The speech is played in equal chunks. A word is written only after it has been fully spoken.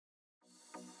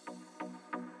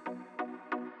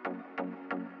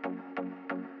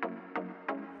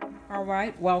All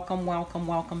right, welcome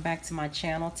back to my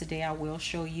channel. Today I will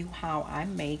show you how I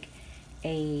make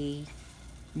a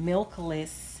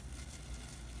milkless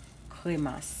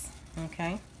Kremas.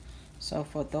 Okay, so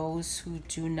for those who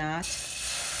do not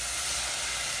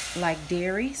like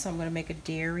dairy, so I'm going to make a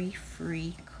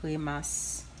dairy-free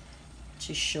Kremas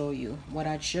to show you. What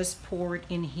I just poured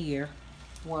in here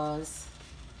was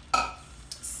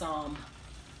some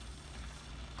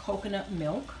coconut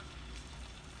milk.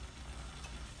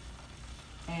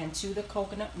 And to the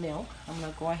coconut milk, I'm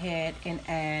going to go ahead and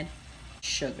add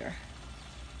sugar.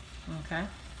 Okay.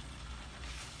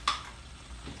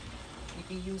 You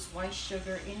can use white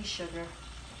sugar, any sugar.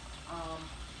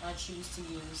 I choose to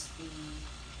use the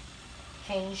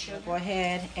cane sugar. Go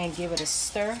ahead and give it a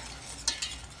stir.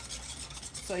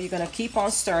 So you're going to keep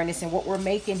on stirring this. And what we're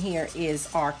making here is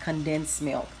our condensed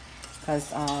milk.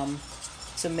 Because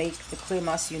to make the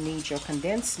Kremas, you need your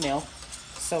condensed milk.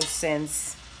 So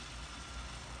since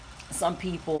some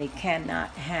people they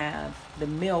cannot have the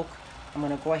milk, I'm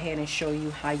going to go ahead and show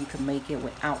you how you can make it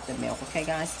without the milk. Okay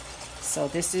guys, so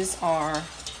this is our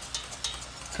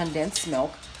condensed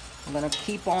milk. I'm going to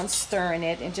keep on stirring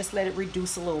it and just let it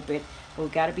reduce a little bit. But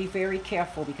we've got to be very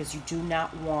careful because you do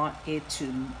not want it to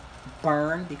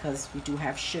burn because we do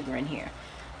have sugar in here.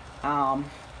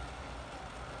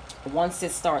 Once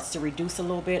it starts to reduce a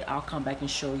little bit, I'll come back and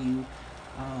show you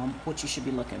what you should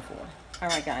be looking for. All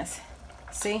right guys,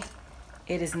 see,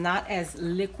 it is not as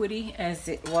liquidy as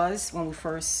it was when we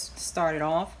first started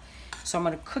off. So I'm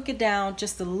going to cook it down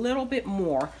just a little bit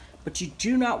more, but you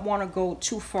do not want to go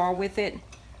too far with it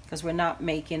because we're not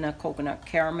making a coconut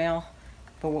caramel,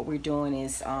 but what we're doing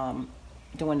is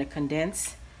doing the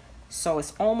condensed. So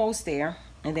it's almost there,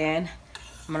 and then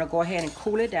I'm going to go ahead and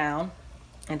cool it down,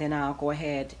 and then I'll go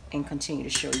ahead and continue to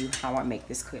show you how I make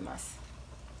this Kremas.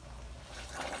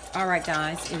 All right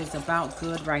guys, it is about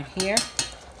good right here.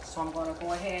 So I'm going to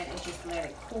go ahead and just let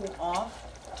it cool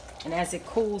off. And as it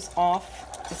cools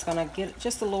off, it's going to get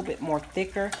just a little bit more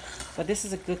thicker. But this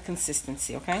is a good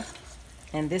consistency, okay?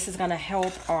 And this is going to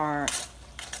help our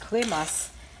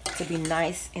Kremas to be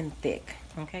nice and thick.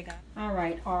 Okay, guys? All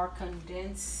right, our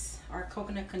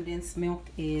coconut condensed milk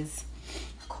is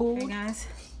cool, okay, guys.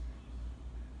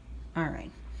 All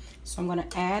right, so I'm going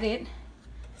to add it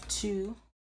to...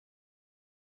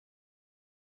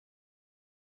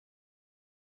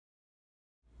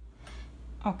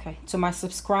 Okay, to my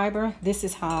subscriber, this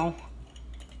is how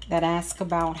that ask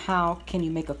about how can you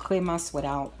make a Kremas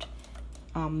without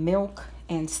milk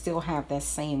and still have that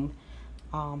same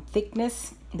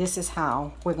thickness. This is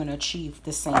how we're going to achieve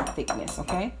the same thickness,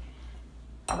 okay?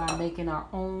 By making our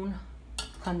own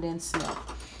condensed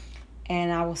milk.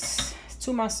 And I was,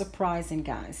 to my surprising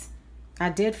guys, I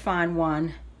did find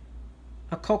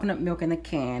a coconut milk in a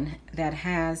can that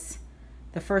has,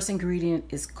 the first ingredient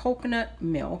is coconut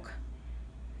milk.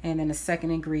 And then the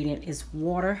second ingredient is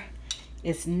water.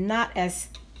 It's not as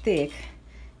thick.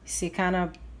 See, it kind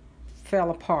of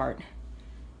fell apart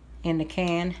in the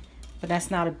can, but that's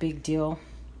not a big deal.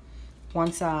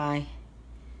 Once I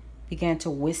began to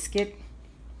whisk it,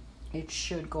 it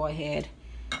should go ahead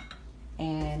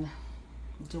and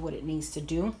do what it needs to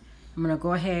do. I'm gonna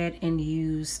go ahead and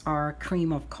use our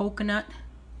cream of coconut.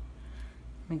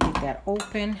 Let me get that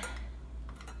open.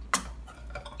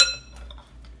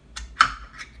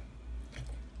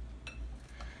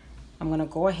 I'm going to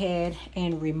go ahead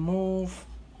and remove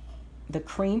the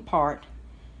cream part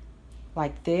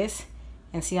like this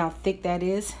and see how thick that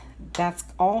is. That's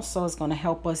also is going to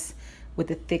help us with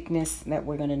the thickness that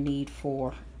we're going to need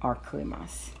for our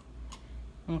Kremas.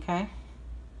 Okay.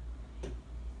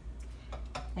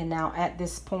 And now at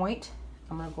this point,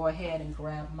 I'm going to go ahead and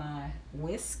grab my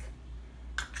whisk.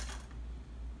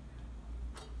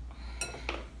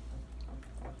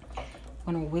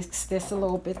 I'm going to whisk this a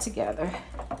little bit together.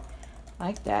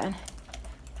 Like that.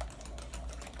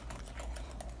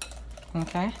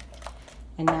 Okay,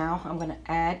 and now I'm going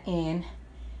to add in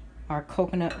our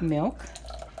coconut milk.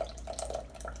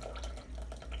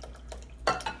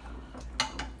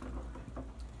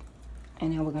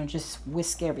 And then we're going to just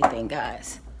whisk everything,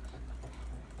 guys.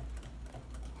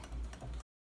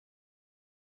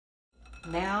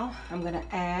 Now I'm going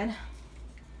to add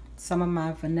some of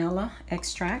my vanilla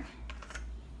extract.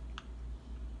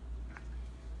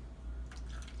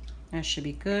 That should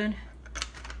be good.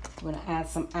 I'm going to add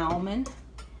some almond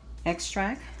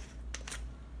extract.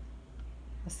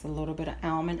 Just a little bit of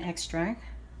almond extract.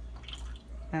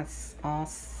 That's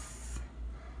awesome.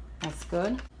 That's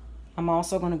good. I'm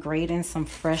also going to grate in some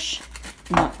fresh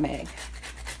nutmeg.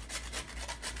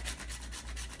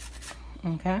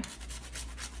 Okay.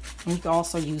 And you can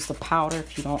also use the powder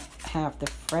if you don't have the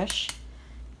fresh.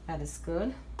 That is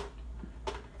good.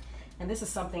 And this is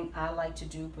something I like to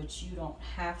do, but you don't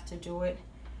have to do it.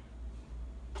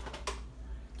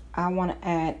 I want to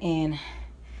add in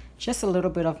just a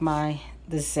little bit of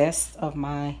the zest of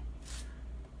my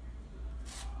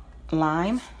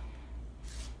lime.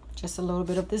 Just a little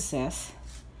bit of the zest.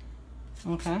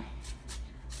 Okay.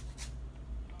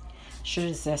 Should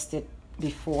have zested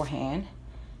beforehand.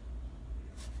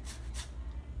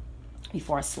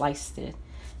 Before I sliced it.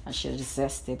 I should have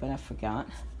zested, but I forgot.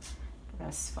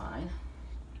 That's fine.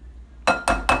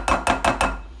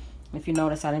 If you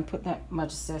notice, I didn't put that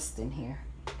much zest in here.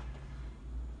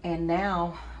 And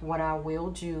now what I will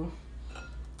do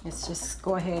is just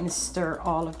go ahead and stir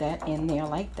all of that in there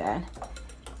like that.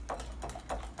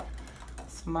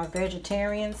 So my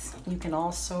vegetarians, you can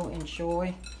also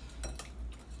enjoy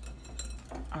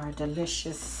our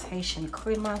delicious Haitian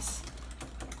Kremas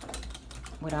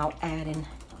without adding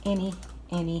any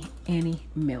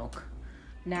milk.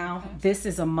 Now, this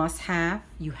is a must-have.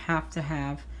 You have to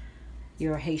have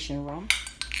your Haitian rum.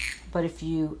 But if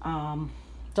you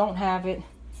don't have it,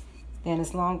 then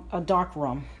a dark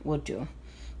rum will do.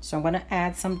 So I'm going to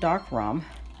add some dark rum,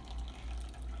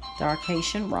 dark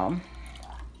Haitian rum,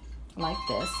 like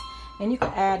this. And you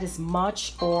can add as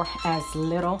much or as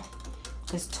little.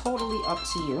 It's totally up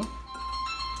to you.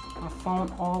 My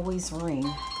phone always rings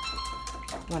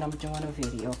when I'm doing a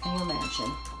video. Can you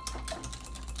imagine?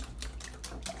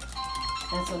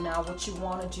 And so now what you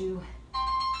want to do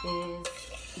is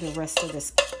the rest of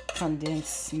this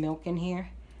condensed milk in here.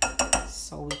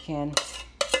 So we can,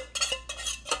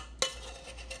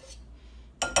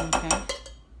 okay.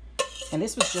 And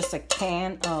this was just a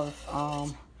can of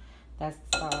that's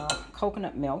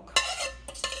coconut milk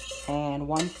and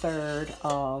 1/3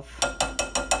 of,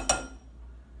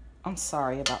 I'm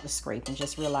sorry about the scraping,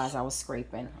 just realized I was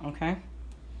scraping, okay.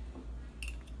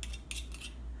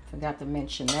 Forgot to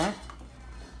mention that.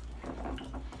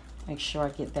 Make sure I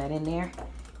get that in there.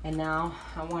 And now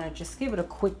I want to just give it a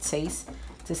quick taste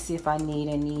to see if I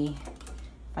need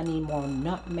more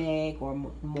nutmeg or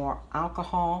more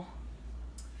alcohol.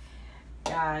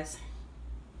 Guys,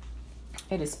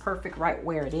 it is perfect right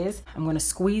where it is. I'm going to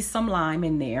squeeze some lime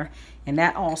in there, and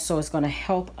that also is going to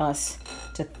help us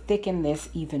to thicken this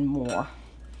even more.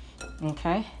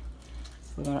 Okay,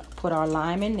 we're going to put our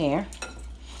lime in there,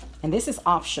 and this is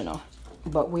optional,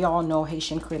 but we all know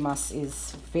Haitian Kremas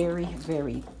is very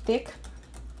thick.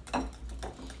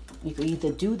 You can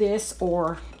either do this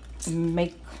or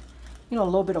make, a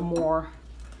little bit of more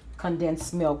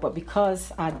condensed milk. But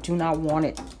because I do not want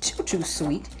it too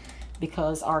sweet,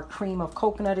 because our cream of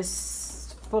coconut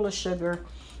is full of sugar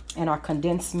and our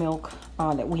condensed milk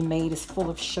that we made is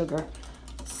full of sugar,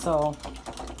 so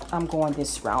I'm going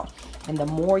this route. And the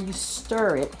more you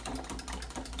stir it,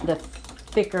 the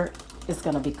thicker it's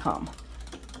going to become.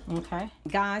 Okay,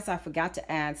 guys, I forgot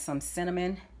to add some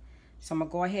cinnamon. So I'm going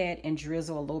to go ahead and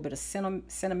drizzle a little bit of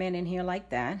cinnamon in here like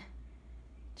that.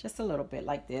 Just a little bit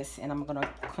like this. And I'm going to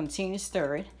continue to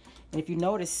stir it. And if you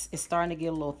notice, it's starting to get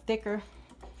a little thicker.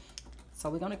 So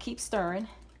we're going to keep stirring.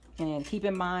 And keep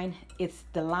in mind,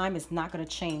 the lime is not going to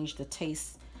change the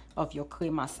taste of your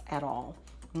Kremas at all.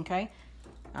 Okay?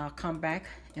 I'll come back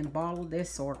and bottle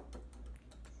this, or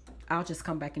I'll just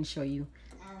come back and show you.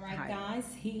 All right, guys.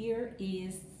 Here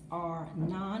is our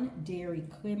non-dairy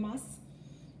Kremas.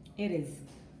 It is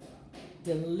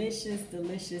delicious.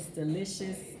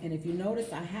 And if you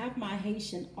notice, I have my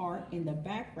Haitian art in the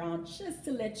background just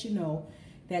to let you know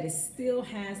that it still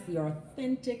has the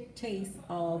authentic taste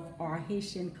of our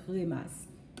Haitian Kremas.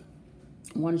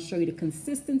 I want to show you the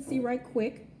consistency right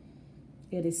quick.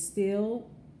 It is still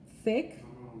thick.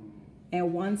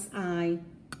 And once I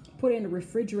put it in the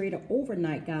refrigerator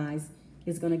overnight, guys,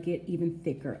 it's going to get even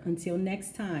thicker. Until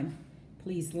next time,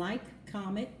 please like,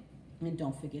 comment, and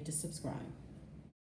don't forget to subscribe.